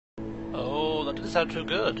that didn't sound too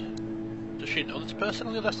good. Does she know this person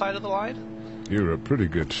on the other side of the line? You're a pretty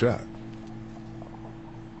good shot.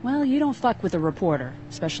 Well, you don't fuck with a reporter,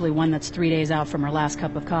 especially one that's 3 days out from her last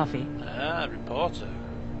cup of coffee. Ah, reporter.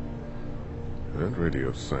 That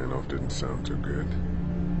radio sign-off didn't sound too good.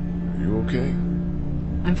 Are you okay?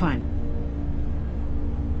 I'm fine.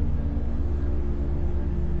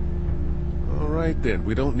 All right, then.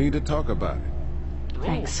 We don't need to talk about it.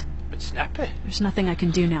 Thanks. Bit snappy. There's nothing I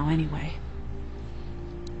can do now anyway.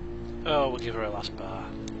 Oh, we'll give her a last bar.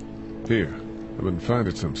 Here, I've been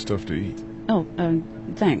finding some stuff to eat. Oh,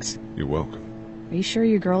 thanks. You're welcome. Are you sure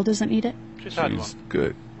your girl doesn't need it? She's had She's one.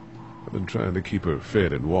 good. I've been trying to keep her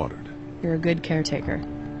fed and watered. You're a good caretaker.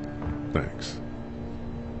 Thanks.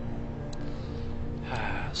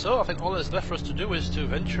 So I think all that's left for us to do is to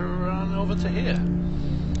venture on over to here.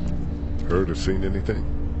 Heard or seen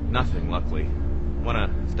anything? Nothing, luckily. Wanna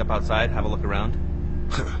step outside, have a look around?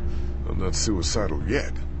 I'm not suicidal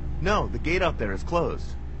yet. No, the gate out there is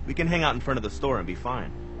closed. We can hang out in front of the store and be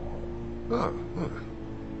fine. Oh,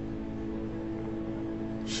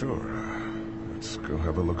 sure. Let's go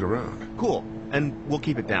have a look around. Cool. And we'll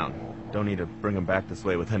keep it down. Don't need to bring them back this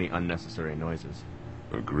way with any unnecessary noises.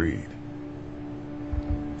 Agreed.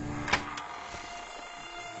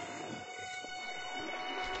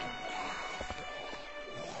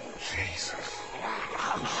 Jesus.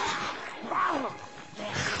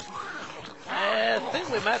 I think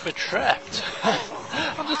we might be trapped.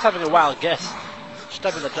 I'm just having a wild guess.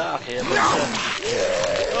 Stab in the dark here, but...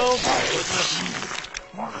 oh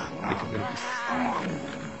my goodness.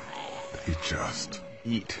 They just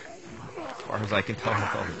Eat. As far as I can tell,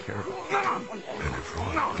 that's all they care about. And if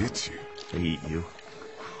Ron gets you... They eat you.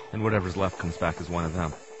 And whatever's left comes back as one of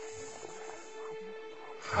them.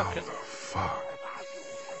 How the fuck?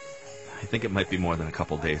 I think it might be more than a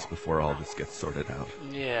couple days before all this gets sorted out.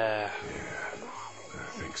 Yeah. Yeah,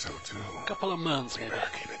 I think so too. A couple of months, maybe. Better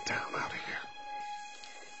keep it down out of here.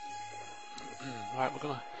 Right, we're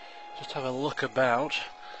gonna just have a look about.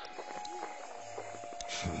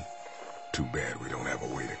 Too bad we don't have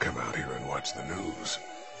a way to come out here and watch the news.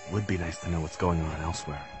 Would be nice to know what's going on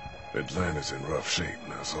elsewhere. Atlanta's in rough shape,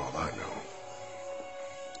 and that's all I know.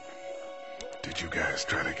 Did you guys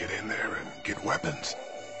try to get in there and get weapons?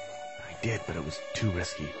 I did, but it was too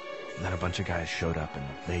risky. And then a bunch of guys showed up and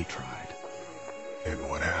they tried. And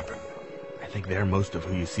what happened? I think they're most of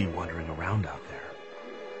who you see wandering around out there.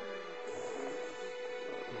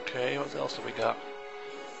 Okay, what else have we got?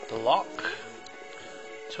 The lock.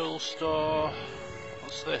 Tool store.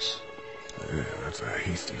 What's this? Yeah, that's a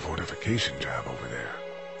hasty fortification job over there.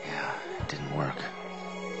 Yeah, it didn't work.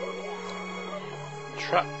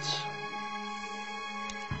 Trapped.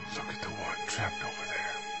 Look at the one trapped over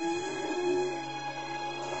there.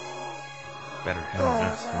 Better handle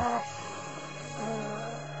this, huh?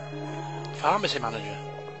 Pharmacy manager.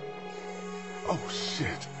 Oh,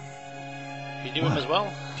 shit. You knew him as well?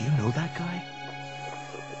 Do you know that guy?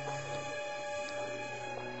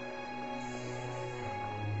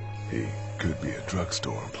 He could be a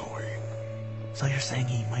drugstore employee. So you're saying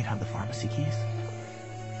he might have the pharmacy keys?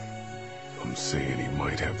 I'm saying he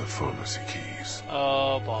might have the pharmacy keys.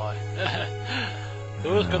 Oh boy.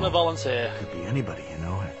 Who's gonna volunteer? Could be anybody, you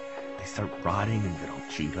know. They start rotting and get all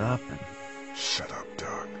chewed up and... Shut up,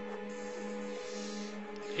 Doug.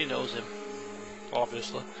 He knows him.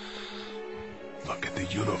 Obviously. Look at the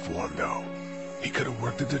uniform, though. He could have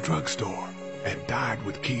worked at the drugstore and died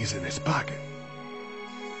with keys in his pocket.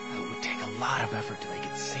 It would take a lot of effort to make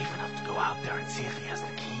it safe enough to go out there and see if he has the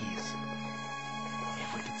keys.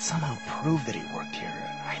 If we could somehow prove that he worked here,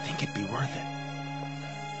 I think it'd be worth it.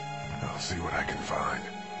 I'll see what I can find.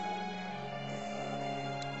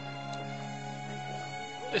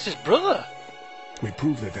 It's his brother! We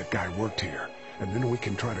prove that that guy worked here, and then we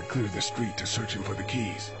can try to clear the street to search him for the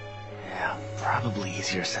keys. Yeah, probably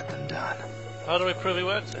easier said than done. How do we prove he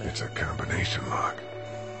worked there? It's a combination lock.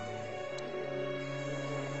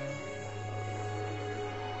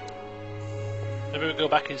 Maybe we go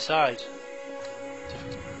back inside.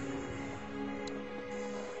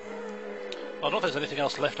 Well, I don't think there's anything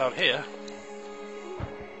else left out here.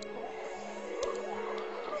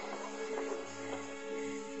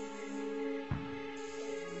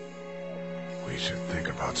 We should think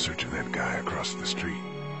about searching that guy across the street.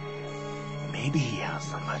 Maybe he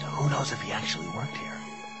has them, but who knows if he actually worked here.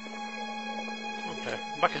 Okay,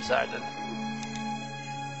 back inside then.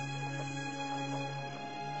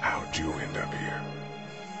 How'd you end up here?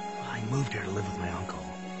 I moved here to live with my uncle.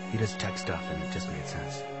 He does tech stuff, and it just made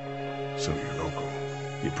sense. So you're local.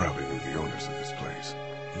 You probably knew the owners of this place.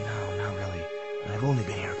 No, not really. I've only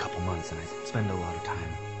been here a couple months, and I spend a lot of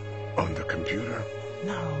time. On the computer? computer?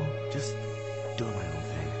 No, just doing my own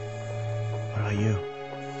thing. What about you?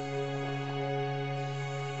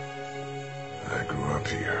 I grew up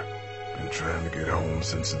here. Been trying to get home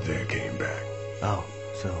since the day I came back. Oh,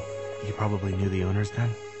 so you probably knew the owners then?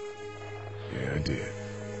 Yeah, I did.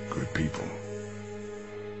 Good people.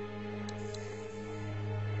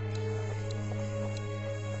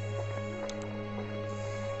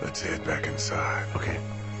 Let's head back inside. Okay.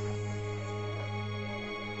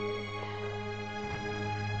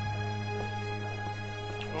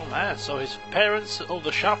 Oh man, so his parents own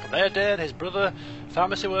the shop, they're dead. His brother,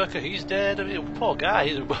 pharmacy worker, he's dead. I mean, poor guy,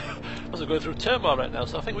 he wasn't going through turmoil right now.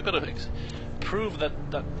 So I think we've got to prove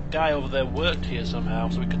that that guy over there worked here somehow,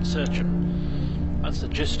 so we can search him. That's the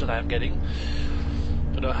gist that I'm getting.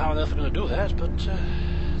 Don't know how on earth we're going to do that, but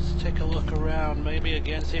let's take a look around, maybe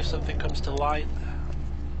again, see if something comes to light.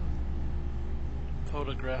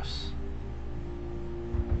 Photographs.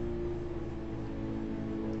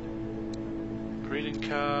 Greeting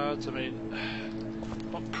cards, I mean,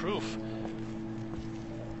 what proof?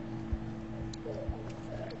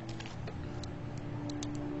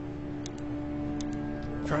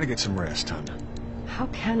 Try to get some rest, hon. How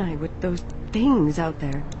can I with those things out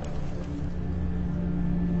there?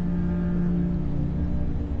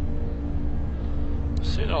 I've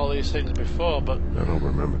seen all these things before, but I don't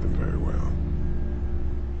remember them very well.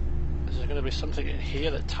 is there going to be something in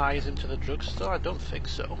here that ties into the drugstore? I don't think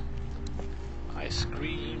so. Ice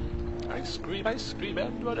cream, ice cream, ice cream.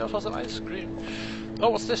 Everybody else has an ice cream. Oh,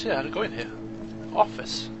 what's this here? Go in here.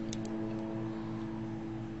 Office.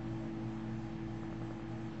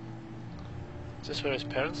 Is this where his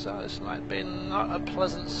parents are? This might be not a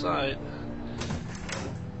pleasant sight.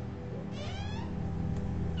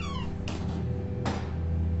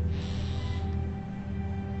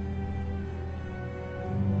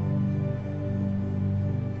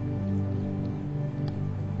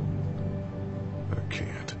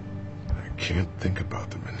 I can't think about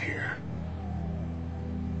them in here.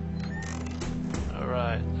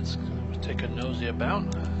 Alright, let's take a nosy about.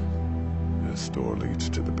 This door leads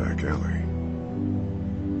to the back alley.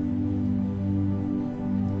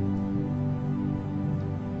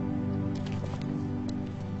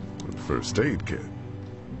 First aid kit.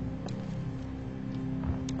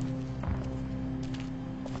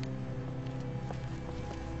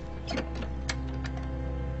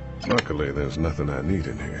 Luckily, there's nothing I need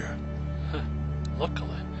in here.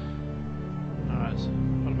 Luckily. Alright, so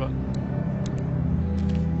what about...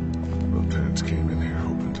 My parents came in here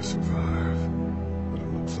hoping to survive, but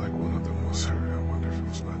it looks like one of them was hurt. I wonder if it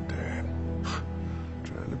was my dad.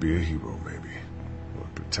 Trying to be a hero, maybe. Or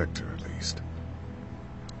a protector, at least.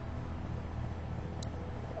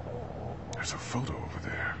 There's a photo over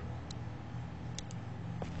there.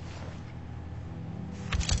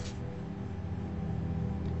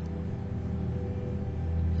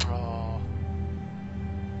 Oh.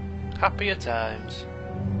 Happier times.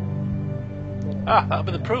 Ah, that'll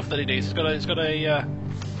be the proof that he needs. He's got a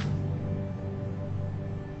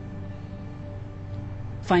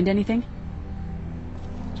Find anything?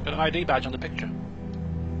 he's got an ID badge on the picture.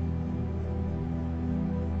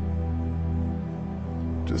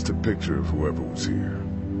 Just a picture of whoever was here.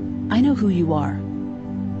 I know who you are.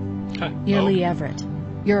 You're Oh. Lee Everett.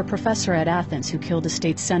 You're a professor at Athens who killed a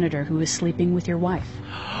state senator who was sleeping with your wife.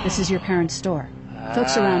 This is your parents' store.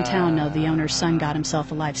 Folks around town know the owner's son got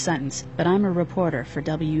himself a life sentence, but I'm a reporter for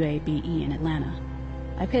WABE in Atlanta.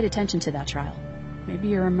 I paid attention to that trial. Maybe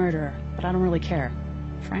you're a murderer, but I don't really care.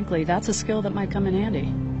 Frankly, that's a skill that might come in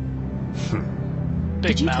handy.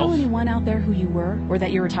 Big Did you mouth. tell anyone out there who you were, or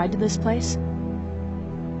that you were tied to this place?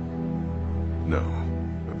 No,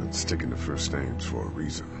 I've been sticking to first names for a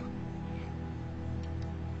reason.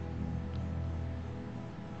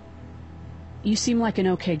 You seem like an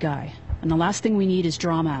okay guy, and the last thing we need is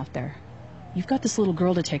drama out there. You've got this little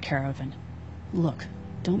girl to take care of, and... Look,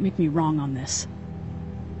 don't make me wrong on this.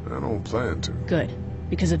 I don't plan to. Good.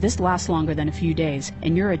 Because if this lasts longer than a few days,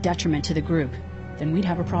 and you're a detriment to the group, then we'd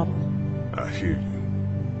have a problem. I hear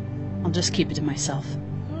you. I'll just keep it to myself.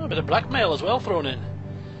 Oh, a bit of blackmail as well thrown in.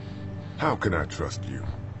 How can I trust you?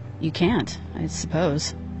 You can't, I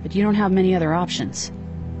suppose. But you don't have many other options.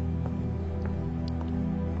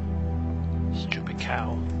 Stupid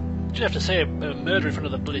cow. Did you have to say a murder in front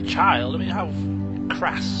of the bloody child? I mean, how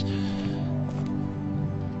crass.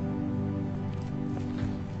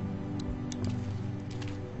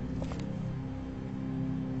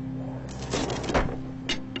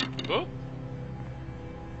 Oh.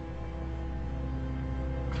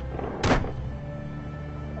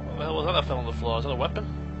 What the hell was that fell on the floor? Is that a weapon?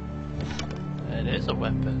 It is a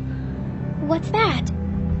weapon. What's that?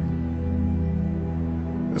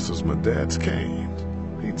 This was my dad's cane.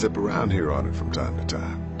 He'd zip around here on it from time to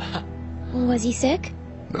time. Was he sick?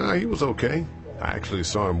 Nah, he was okay. I actually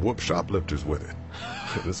saw him whoop shoplifters with it.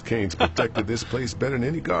 This cane's protected this place better than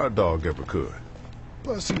any guard dog ever could.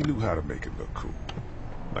 Plus, he knew how to make it look cool.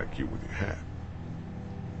 Like you with your hat.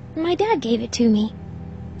 My dad gave it to me.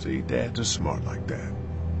 See, dads are smart like that.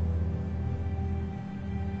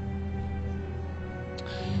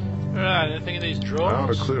 Right, anything in these I ought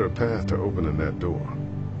drawers? to clear a path to opening that door.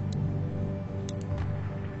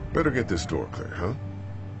 Better get this door clear, huh?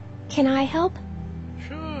 Can I help?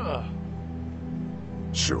 Sure.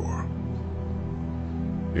 Sure.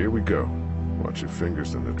 Here we go. Watch your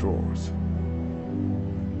fingers in the drawers.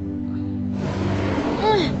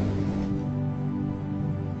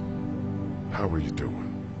 How are you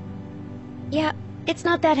doing? Yeah, it's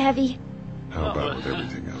not that heavy. How Oh, about with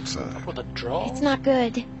everything outside? With a drawer? It's not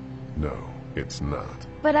good. No, it's not.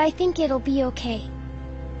 But I think it'll be okay.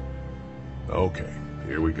 Okay,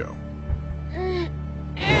 here we go.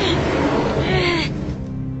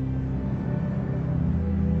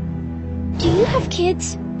 Do you have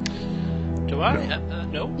kids? Do I? No.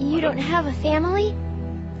 No. You I don't have a family?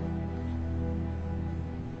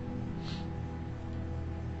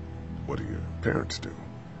 What do your parents do?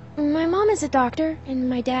 My mom is a doctor, and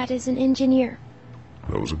my dad is an engineer.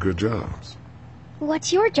 Those are good jobs.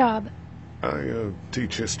 What's your job? I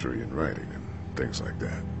teach history and writing and things like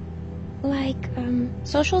that. Like,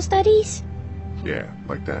 social studies? Yeah,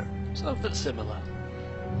 like that. Something similar.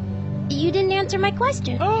 You didn't answer my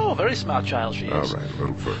question. Oh, very smart child she All is. right, a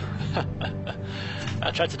little further.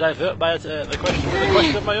 I tried to divert by the question with a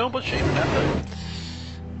question of my own, but she remembered.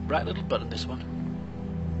 Bright little button, this one.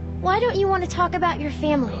 Why don't you want to talk about your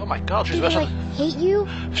family? Oh my god, she's Do worse they, than, hate you?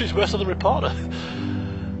 she's worse than the reporter.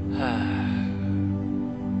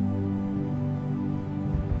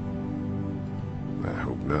 I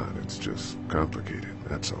hope not. It's just complicated,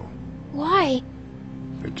 that's all. Why?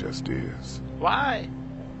 It just is. Why?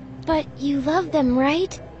 But you love them,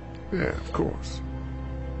 right? Yeah, of course.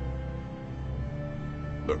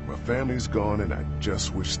 Look, my family's gone and I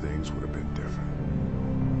just wish things would have been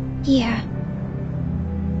different. Yeah.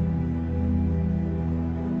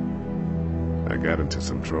 I got into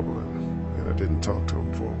some trouble and I didn't talk to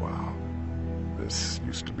them for a while. This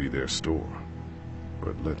used to be their store.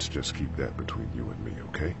 But let's just keep that between you and me,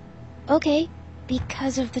 okay? Okay.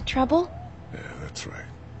 Because of the trouble? Yeah, that's right.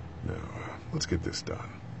 Now, let's get this done.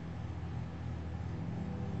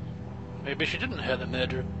 Maybe she didn't hear the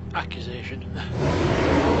murder accusation.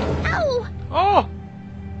 Ow! Oh!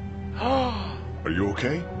 Oh! Are you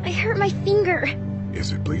okay? I hurt my finger.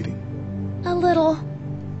 Is it bleeding? A little.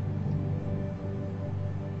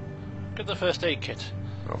 Get the first aid kit.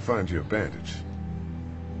 I'll find you a bandage.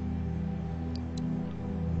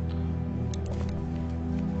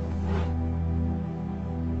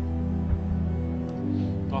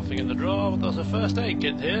 Nothing in the drawer, but there's a first aid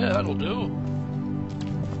kit here. That'll do.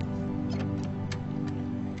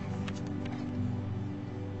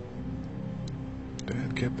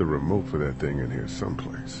 Dad kept the remote for that thing in here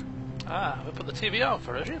someplace. Ah, we put the TV on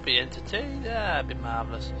for her. She'll be entertained. Ah, it'd be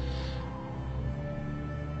marvellous.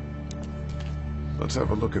 Let's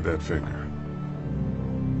have a look at that finger.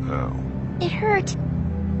 How? It hurt.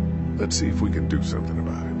 Let's see if we can do something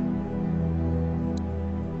about it.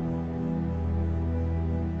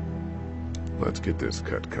 Let's get this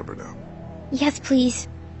cut covered up. Yes, please.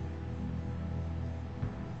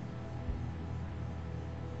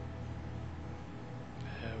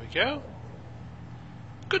 There we go.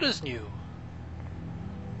 Good as new.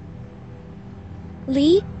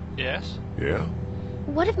 Lee, Yes? Yeah?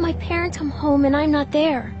 what if my parents come home and I'm not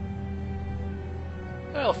there?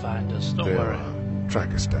 They'll find us. Don't They'll worry.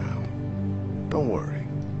 track us down. Don't worry.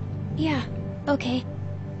 Yeah, okay.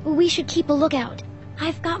 We should keep a lookout.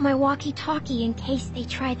 I've got my walkie-talkie in case they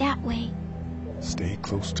try that way. Stay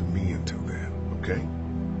close to me until then, okay?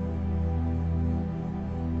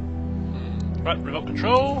 Right, remote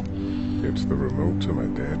control. It's the remote to my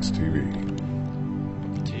dad's TV.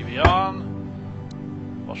 TV on.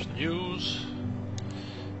 Watch the news.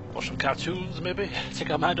 Watch some cartoons, maybe. Take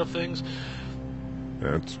our mind off things.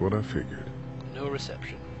 That's what I figured. No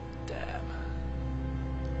reception. Damn.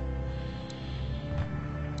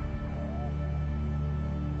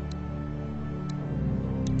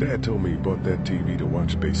 Dad told me he bought that TV to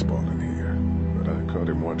watch baseball in here, but I caught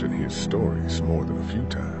him watching his stories more than a few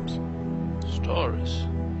times. Stories.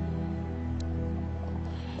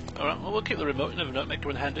 Alright, well, we'll keep the remote. You never know, it might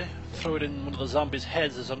come in handy. Throw it in one of the zombies'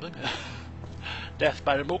 heads or something. Death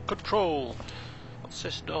by remote control. What's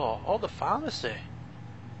this door? Oh, the pharmacy.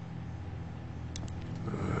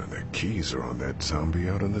 That keys are on that zombie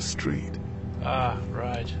out on the street. Ah,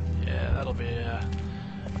 right. Yeah, that'll be a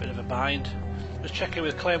bit of a bind. Just checking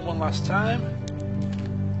with Clem one last time.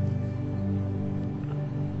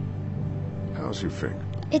 How's your finger?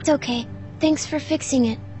 It's okay. Thanks for fixing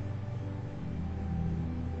it.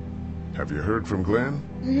 Have you heard from Glenn?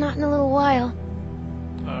 Not in a little while.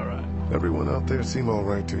 Alright. Everyone out there seem all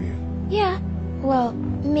right to you? Yeah. Well,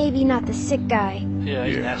 maybe not the sick guy. Yeah,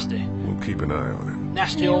 he's nasty. We'll keep an eye on him.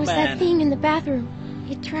 Nasty There old was man. that thing in the bathroom.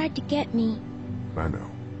 It tried to get me, I know.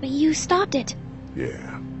 but you stopped it.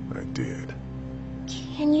 Yeah, I did.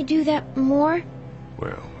 Can you do that more?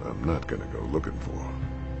 Well, I'm not gonna go looking for him.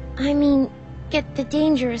 I mean, get the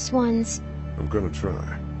dangerous ones. I'm gonna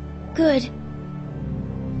try. Good.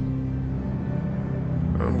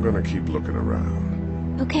 I'm gonna keep looking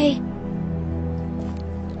around. Okay.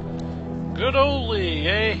 Good old Lee,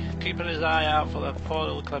 eh? Keeping his eye out for that poor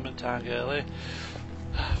little Clementine girl, eh?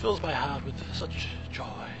 Fills my heart with such joy.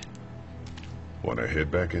 Wanna head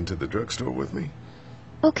back into the drugstore with me?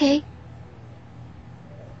 Okay.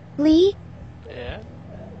 Lee, Yeah?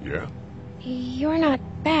 Yeah? you're not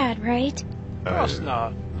bad, right? Of course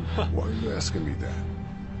not. Why are you asking me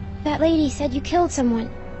that? That lady said you killed someone.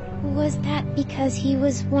 Was that because he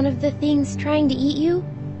was one of the things trying to eat you?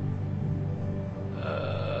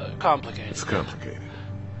 Complicated. It's complicated.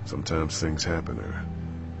 Sometimes things happen, or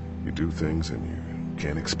you do things and you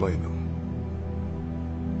can't explain them.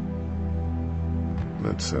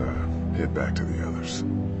 Let's head back to the others.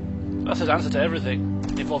 That's his answer to everything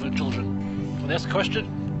involving children. When they ask a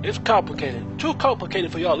question, it's complicated. Too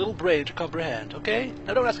complicated for your little brain to comprehend, okay?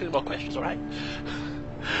 Now don't ask any more questions, alright?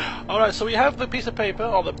 Alright, so we have the piece of paper,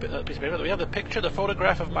 or the piece of paper, we have the picture, the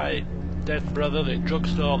photograph of my dead brother, the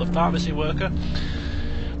drugstore, the pharmacy worker.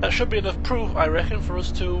 That should be enough proof, I reckon, for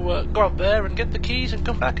us to go up there and get the keys and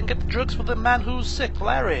come back and get the drugs for the man who's sick,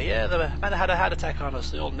 Larry. Yeah, the man who had a heart attack on us,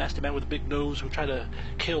 the old nasty man with the big nose who tried to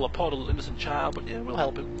kill a poor little innocent child, but yeah, we'll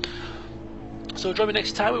help him. So join me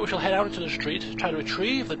next time where we shall head out into the street, try to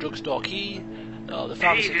retrieve the drugstore key, the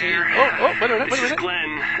pharmacy Hey key. there. Wait a minute. This is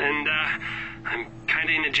Glenn, and I'm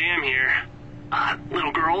kinda in a jam here.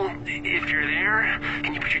 Little girl, if you're there,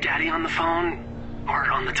 can you put your daddy on the phone? Or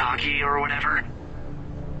on the talkie or whatever?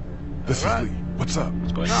 This is Lee. What's up?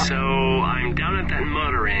 What's going on? So, I'm down at that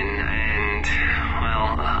motor inn, and,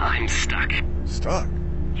 well, I'm stuck. Stuck?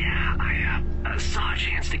 Yeah, I saw a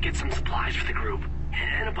chance to get some supplies for the group,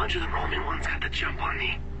 and a bunch of the Roman ones got the jump on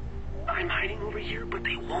me. I'm hiding over here, but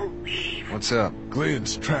they won't leave. What's up?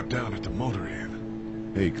 Glenn's trapped down at the motor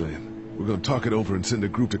inn. Hey, Glenn. We're gonna talk it over and send a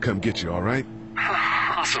group to come get you, all right?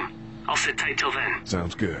 Awesome. I'll sit tight till then.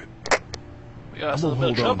 Sounds good. We got us I'm in a gonna bit of hold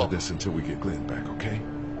on to trouble. this until we get Glenn back, okay?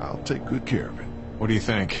 I'll take good care of it. What do you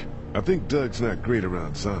think? I think Doug's not great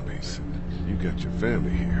around zombies. You got your family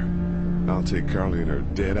here. I'll take Carly and her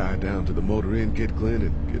dead eye down to the motor inn, get Glenn,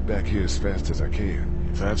 and get back here as fast as I can.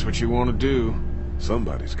 If that's what you want to do.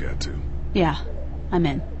 Somebody's got to. Yeah, I'm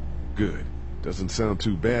in. Good. Doesn't sound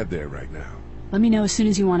too bad there right now. Let me know as soon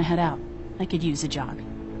as you want to head out. I could use a jog.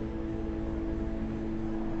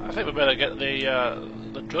 I think we better get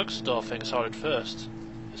the drugstore thing sorted first.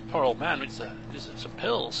 This poor old man needs some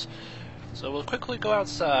pills. So we'll quickly go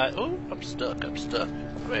outside. Oh, I'm stuck.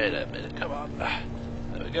 Wait a minute, come on.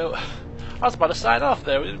 There we go. I was about to sign off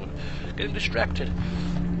there. We're getting distracted.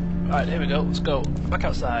 Alright, here we go. Let's go. Back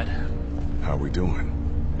outside. How we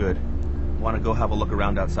doing? Good. Want to go have a look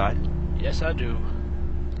around outside? Yes, I do.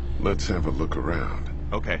 Let's have a look around.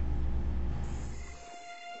 Okay.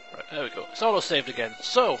 Right, there we go. It's auto saved again.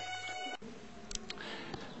 So,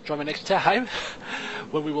 join me next time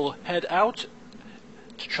when we will head out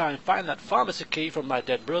to try and find that pharmacy key from my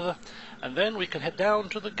dead brother, and then we can head down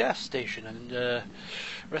to the gas station and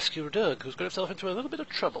rescue Doug, who's got himself into a little bit of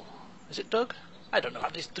trouble. Is it Doug? I don't know.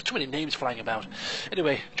 There's too many names flying about.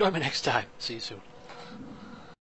 Anyway, join me next time. See you soon.